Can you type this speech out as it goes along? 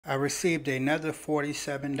I received another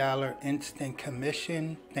 $47 instant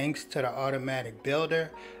commission thanks to the Automatic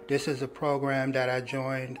Builder. This is a program that I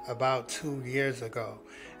joined about 2 years ago,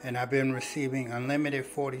 and I've been receiving unlimited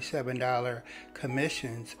 $47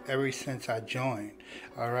 commissions ever since I joined.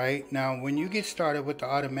 Alright, now when you get started with the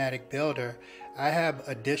Automatic Builder, I have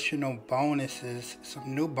additional bonuses,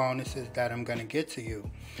 some new bonuses that I'm going to get to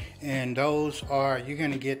you. And those are, you're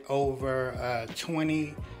going to get over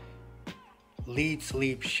 20 lead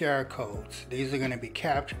sleep share codes. These are going to be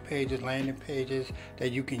capture pages, landing pages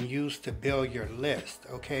that you can use to build your list,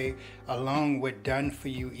 okay, along with done for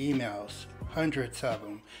you emails, hundreds of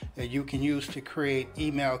them that you can use to create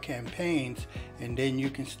email campaigns, and then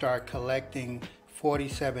you can start collecting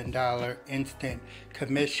 $47 instant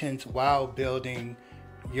commissions while building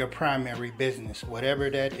your primary business.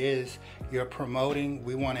 Whatever that is you're promoting,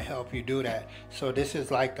 we want to help you do that. So this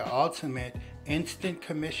is like the ultimate instant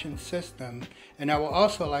commission system. And I will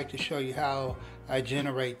also like to show you how I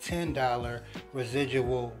generate $10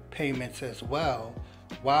 residual payments as well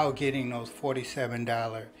while getting those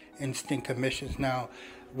 $47 instant commissions. Now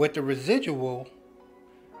with the residual,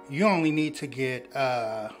 you only need to get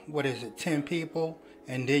 10 people,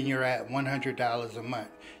 and then you're at $100 a month.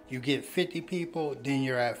 You get 50 people, then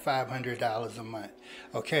you're at $500 a month.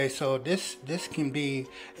 Okay, so this can be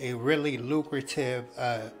a really lucrative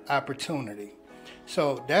opportunity.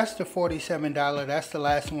 So that's the $47. That's the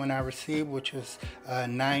last one I received, which was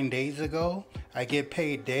 9 days ago. I get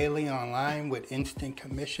paid daily online with instant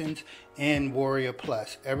commissions and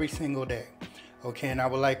WarriorPlus every single day. Okay, and I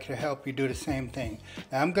would like to help you do the same thing.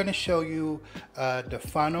 Now I'm going to show you the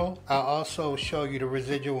funnel. I'll also show you the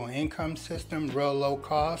residual income system, real low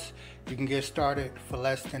cost. You can get started for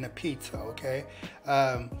less than a pizza, okay?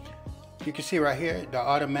 You can see right here, the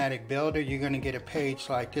Automatic Builder, you're going to get a page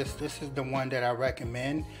like this. This is the one that I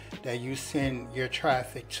recommend that you send your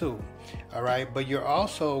traffic to, all right? But you're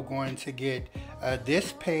also going to get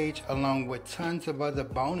this page along with tons of other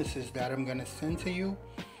bonuses that I'm going to send to you.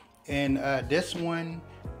 And this one,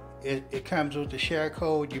 it comes with the share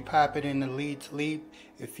code. You pop it in the Lead Sleep.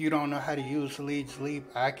 If you don't know how to use Lead Sleep,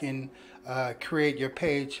 I can create your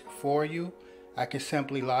page for you. I can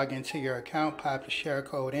simply log into your account, pop the share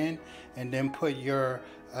code in, and then put your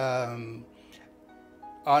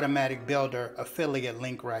Automatic Builder affiliate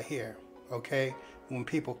link right here, okay? When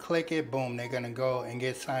people click it, boom, they're going to go and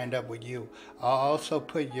get signed up with you. I'll also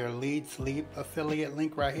put your Lead Sleep affiliate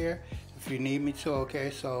link right here if you need me to, okay?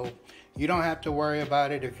 So you don't have to worry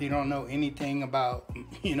about it if you don't know anything about,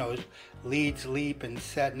 Lead Sleep and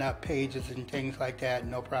setting up pages and things like that.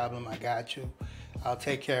 No problem, I got you. I'll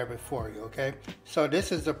take care of it for you, okay? So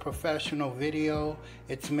this is a professional video.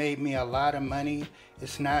 It's made me a lot of money.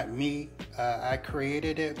 It's not me. I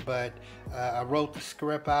created it, but I wrote the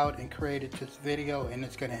script out and created this video, and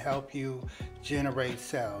it's gonna help you generate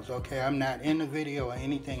sales, okay? I'm not in the video or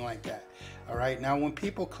anything like that, all right? Now, when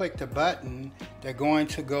people click the button, they're going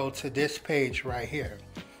to go to this page right here.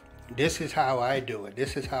 This is how I do it.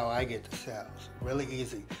 This is how I get the sales. Really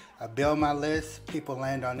easy. I build my list. People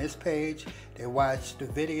land on this page. They watch the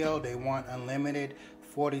video. They want unlimited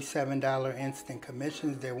 $47 instant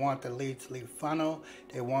commissions. They want the Lead Sleep funnel.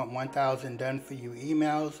 They want 1,000 done for you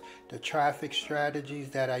emails. The traffic strategies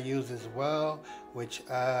that I use as well, which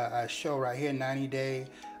I show right here, 90-day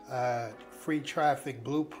free traffic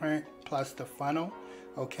blueprint plus the funnel.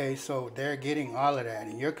 Okay, so they're getting all of that,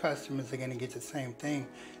 and your customers are going to get the same thing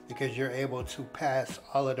because you're able to pass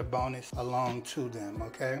all of the bonus along to them,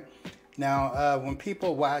 okay? Now, when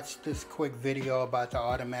people watch this quick video about the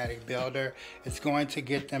Automatic Builder, it's going to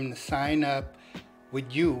get them to sign up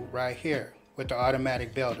with you right here with the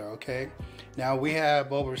Automatic Builder, okay? Now, we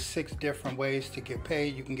have over 6 different ways to get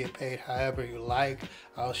paid. You can get paid however you like.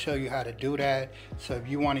 I'll show you how to do that. So if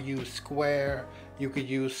you want to use Square, you could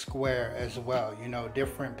use Square as well.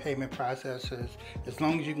 Different payment processors. As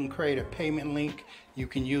long as you can create a payment link, you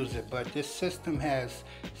can use it. But this system has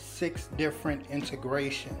 6 different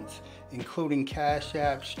integrations, including Cash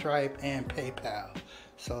App, Stripe, and PayPal.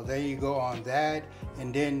 So there you go on that,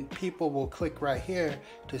 and then people will click right here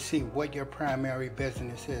to see what your primary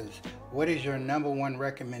business is. What is your #1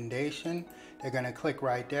 recommendation? They're going to click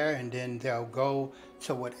right there, and then they'll go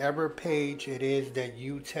to whatever page it is that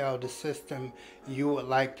you tell the system you would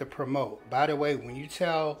like to promote. By the way, when you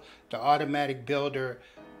tell the Automatic Builder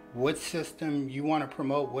what system you want to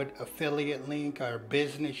promote, what affiliate link or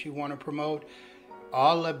business you want to promote,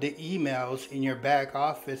 all of the emails in your back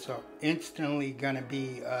office are instantly going to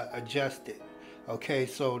be adjusted. Okay,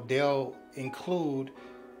 so they'll include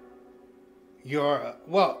your,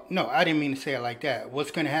 well, no, I didn't mean to say it like that.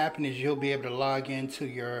 What's going to happen is you'll be able to log into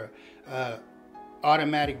your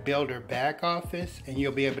automatic builder back office, and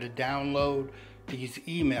you'll be able to download these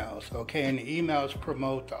emails, okay? And the emails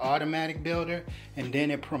promote the automatic builder, and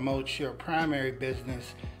then it promotes your primary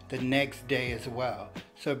business the next day as well.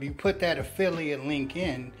 So if you put that affiliate link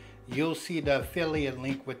in, you'll see the affiliate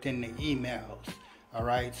link within the emails. All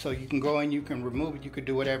right, so you can go and you can remove it, you can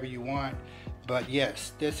do whatever you want. But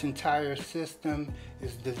yes, this entire system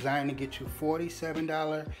is designed to get you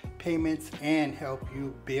 $47 payments and help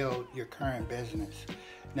you build your current business.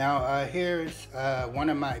 Now here's one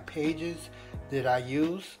of my pages that I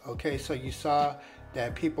use. Okay, so you saw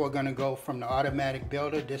that people are going to go from the automatic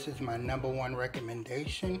builder. This is my #1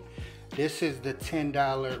 recommendation. This is the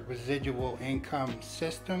 $10 residual income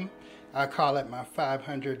system. I call it my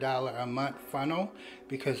 $500 a month funnel,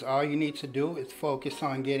 because all you need to do is focus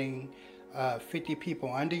on getting 50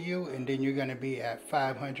 people under you, and then you're going to be at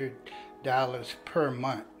 $500 per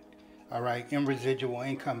month, all right, in residual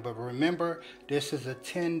income. But remember, this is a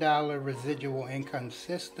 $10 residual income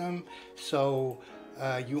system, so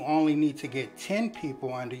you only need to get 10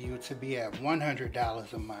 people under you to be at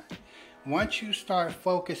 $100 a month. Once you start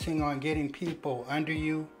focusing on getting people under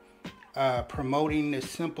you, promoting this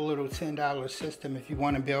simple little $10 system, if you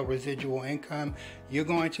want to build residual income, you're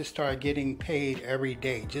going to start getting paid every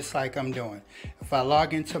day, just like I'm doing. If I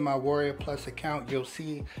log into my WarriorPlus account, you'll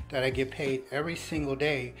see that I get paid every single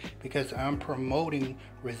day because I'm promoting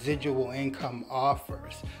residual income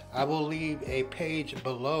offers. I will leave a page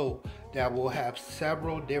below that will have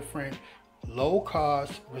several different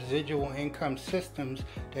low-cost residual income systems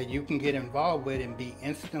that you can get involved with and be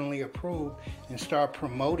instantly approved and start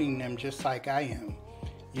promoting them just like I am.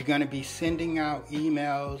 You're going to be sending out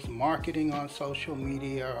emails, marketing on social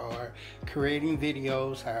media, or creating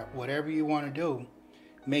videos, whatever you want to do.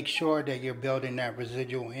 Make sure that you're building that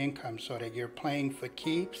residual income so that you're playing for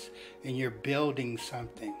keeps and you're building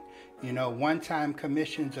something. You know, one-time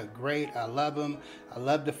commissions are great. I love them. I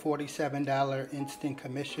love the $47 instant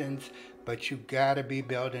commissions, but you gotta be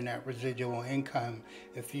building that residual income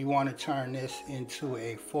if you want to turn this into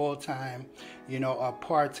a full-time, you know, a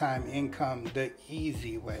part-time income the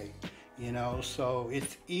easy way. You know, so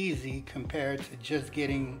it's easy compared to just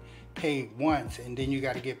getting paid once and then you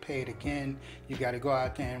got to get paid again. You got to go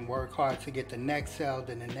out there and work hard to get the next sale,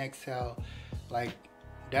 then the next sale. Like,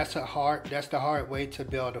 that's the hard way to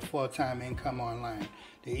build a full-time income online.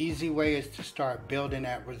 The easy way is to start building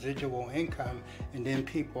that residual income, and then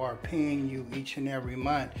people are paying you each and every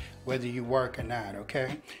month whether you work or not,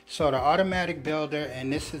 okay? So the automatic builder,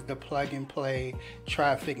 and this is the plug and play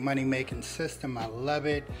traffic money making system. I love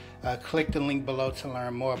it. Click the link below to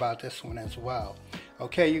learn more about this one as well.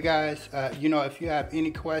 Okay, you guys, you know, if you have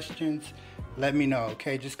any questions, let me know,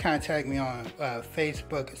 okay? Just contact me on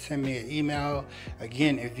Facebook, send me an email.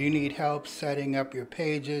 Again, if you need help setting up your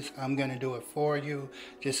pages, I'm gonna do it for you.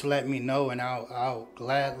 Just let me know and I'll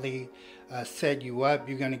gladly set you up.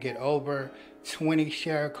 You're gonna get over 20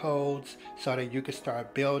 share codes so that you can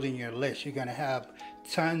start building your list. You're gonna have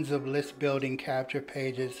tons of list building capture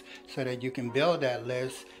pages so that you can build that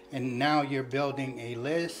list, and now you're building a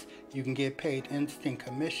list. You can get paid instant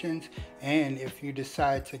commissions, and if you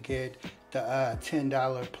decide to get the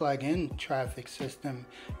 $10 plug-in traffic system,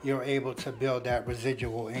 you're able to build that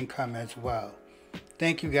residual income as well.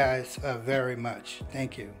 Thank you guys very much.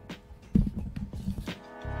 Thank you.